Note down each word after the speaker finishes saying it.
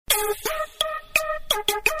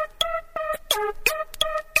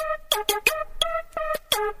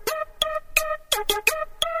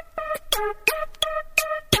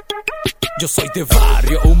Yo soy de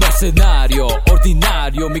barrio, un mercenario,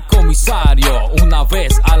 ordinario, mi comisario. Una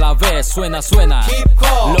vez a la vez suena hip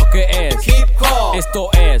hop, lo que es hip hop, esto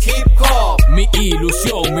es hip hop, mi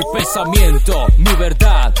ilusión, mi pensamiento, mi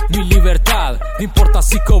verdad, mi libertad. No importa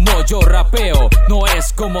así como yo rapeo, no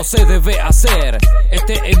es como se debe hacer.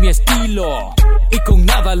 Este es mi estilo y con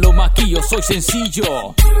nada lo maquillo, soy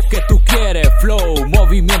sencillo. ¿Qué tú quieres? Flow,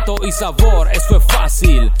 movimiento y sabor, eso es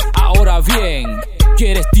fácil. Ahora bien,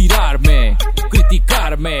 ¿quieres tirarme,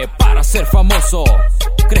 criticarme para ser famoso?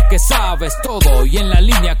 ¿Crees que sabes todo y en la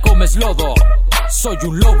línea comes lodo? Soy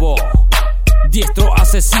un lobo, diestro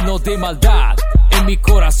asesino de maldad. En mi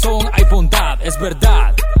corazón hay bondad, es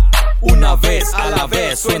verdad. Una vez a la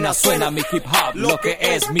vez suena mi hip hop. Lo que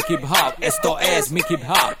es mi hip hop, esto es mi hip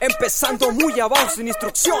hop. Empezando muy abajo sin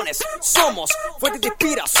instrucciones, somos fuente de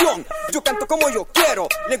inspiración. Yo canto como yo quiero,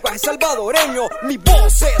 lenguaje salvadoreño. Mi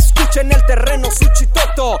voz se escucha en el terreno,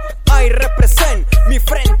 Suchitoto. I represent mi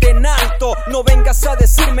frente en alto. No vengas a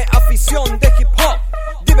decirme afición de hip hop.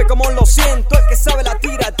 Dime cómo lo siento, el que sabe la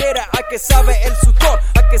tiradera, al que sabe el sudor,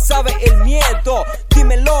 al que sabe el miedo.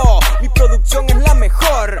 Dímelo, mi producción es la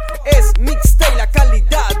mejor. Es mixtape, la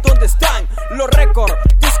calidad, ¿dónde están los récords?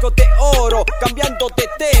 Discos de oro, cambiando de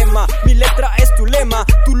tema. Mi letra es tu lema,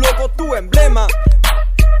 tu logo, tu emblema.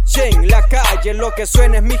 Y en la calle lo que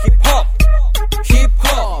suena es mi hip hop. Hip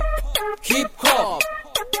hop, hip hop,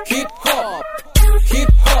 hip hop, hip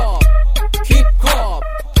hop, hip hop,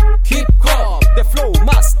 hip hop. The Flow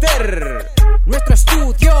Master, nuestro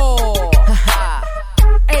estudio.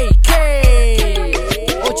 AK,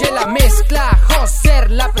 oye la mezcla, José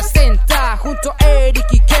la presenta junto a Eric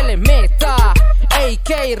y que le meta.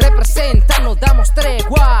 AK representa, no damos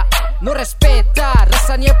tregua, no respeta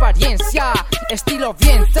raza ni apariencia, estilo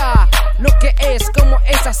vienta. Lo que es como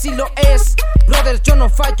es, así lo es. Brother, yo no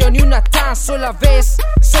fallo ni una tan sola vez.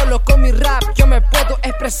 Solo con mi rap yo me puedo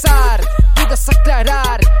expresar. Dudas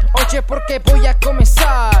aclarar, oye porque voy a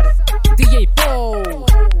comenzar. DJ Poe,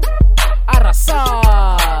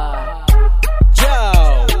 arrasar.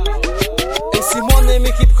 Yo, el Simón de mi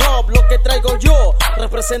hip hop, lo que traigo yo,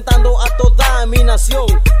 representando a toda mi nación.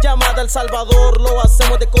 Llamada El Salvador, lo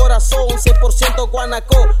hacemos de corazón, 100%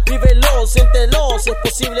 guanaco. Vívelo, siéntelo, si es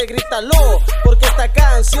posible grítalo, porque esta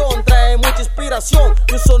canción trae mucha inspiración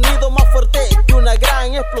y un sonido más fuerte que una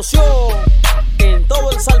gran explosión en todo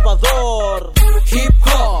El Salvador. hip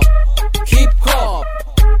hop, hip hop,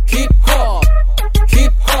 hip hop,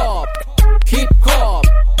 hip hop, hip hop,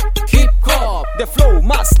 hip hop. The Flow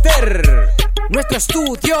Master, nuestro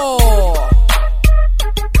estudio.